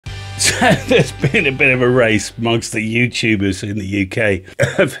So there's been a bit of a race amongst the YouTubers in the UK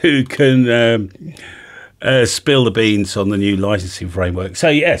of who can spill the beans on the new licensing framework. So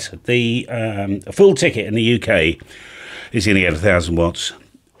yes, the a full ticket in the UK is going to get 1,000 watts.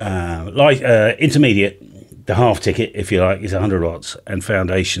 Intermediate, the half ticket, if you like, is 100 watts, and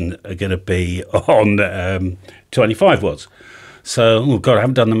foundation are going to be on 25 watts. So, oh God, I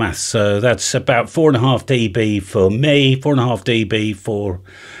haven't done the maths. So that's about 4.5 dB for me, 4.5 dB for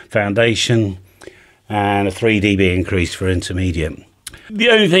foundation, and a 3 dB increase for intermediate. The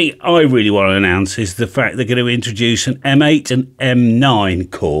only thing I really want to announce is the fact they're going to introduce an M8 and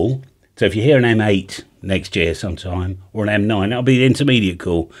M9 call. So if you hear an M8 next year sometime, or an M9, that'll be the intermediate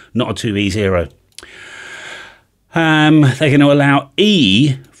call, not a 2E0. They're going to allow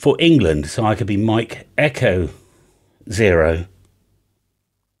E for England, so I could be Mike Echo 0.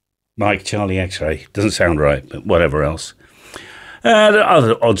 Mike Charlie X-ray. Doesn't sound right, but whatever else. The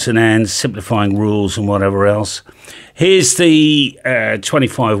other odds and ends, simplifying rules and whatever else. Here's the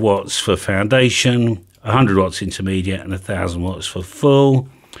 25 watts for foundation, 100 watts intermediate, and 1,000 watts for full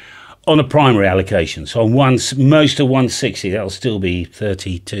on a primary allocation. So on most of 160, that'll still be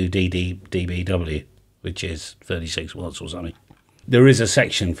 32 dBW, which is 36 watts or something. There is a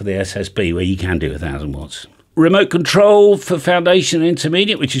section for the SSB where you can do 1,000 watts. Remote control for foundation and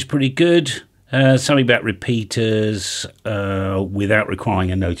intermediate, which is pretty good. Something about repeaters without requiring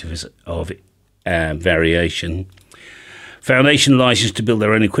a notice of variation. Foundation license to build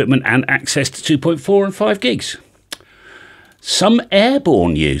their own equipment and access to 2.4 and 5 gigs. Some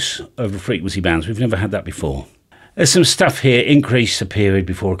airborne use over frequency bands. We've never had that before. There's some stuff here. Increase the period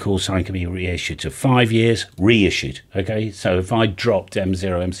before a call sign can be reissued to 5 years. Reissued. Okay, so if I dropped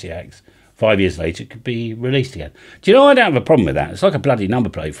M0 MCX, 5 years later, it could be released again. Do you know, I don't have a problem with that. It's like a bloody number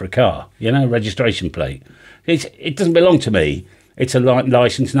plate for a car, you know, registration plate. It doesn't belong to me. It's a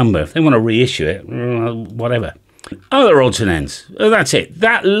license number. If they want to reissue it, whatever. Other odds and ends. That's it.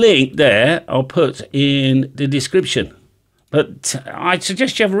 That link there, I'll put in the description. But I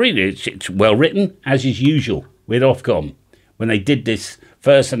suggest you have a read it. It's well written, as is usual with Ofcom. When they did this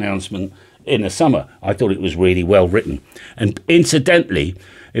first announcement in the summer, I thought it was really well written. And incidentally,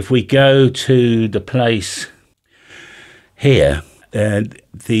 if we go to the place here,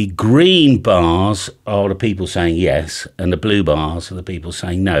 the green bars are the people saying yes, and the blue bars are the people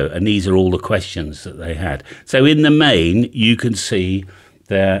saying no. And these are all the questions that they had. So in the main, you can see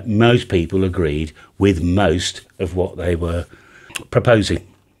that most people agreed with most of what they were proposing.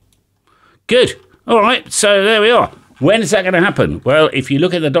 Good. All right. So there we are. When is that going to happen? Well, if you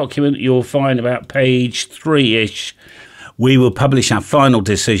look at the document, you'll find about page 3-ish. We will publish our final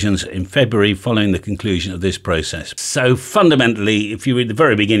decisions in February following the conclusion of this process. So fundamentally, if you read the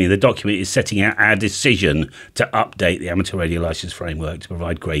very beginning, the document is setting out our decision to update the amateur radio license framework to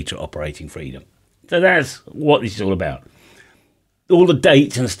provide greater operating freedom. So that's what this is all about. All the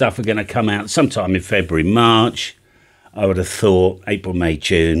dates and stuff are going to come out sometime in February, March. I would have thought April, May,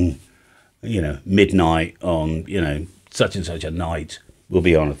 June, you know, midnight on, you know, such and such a night. Will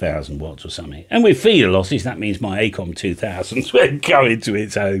be on 1,000 watts or something. And with feeder losses, that means my ACOM 2000s will go into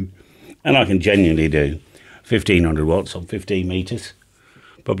its own. And I can genuinely do 1,500 watts on 15 metres,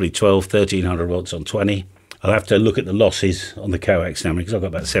 probably 1,300 watts on 20. I'll have to look at the losses on the coax now because I've got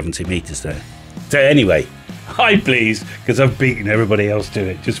about 70 metres there. So anyway, hi please, because I've beaten everybody else to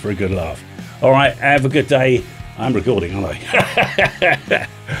it just for a good laugh. All right, have a good day. I'm recording, aren't I?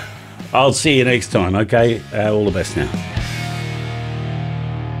 I'll see you next time, okay? All the best now.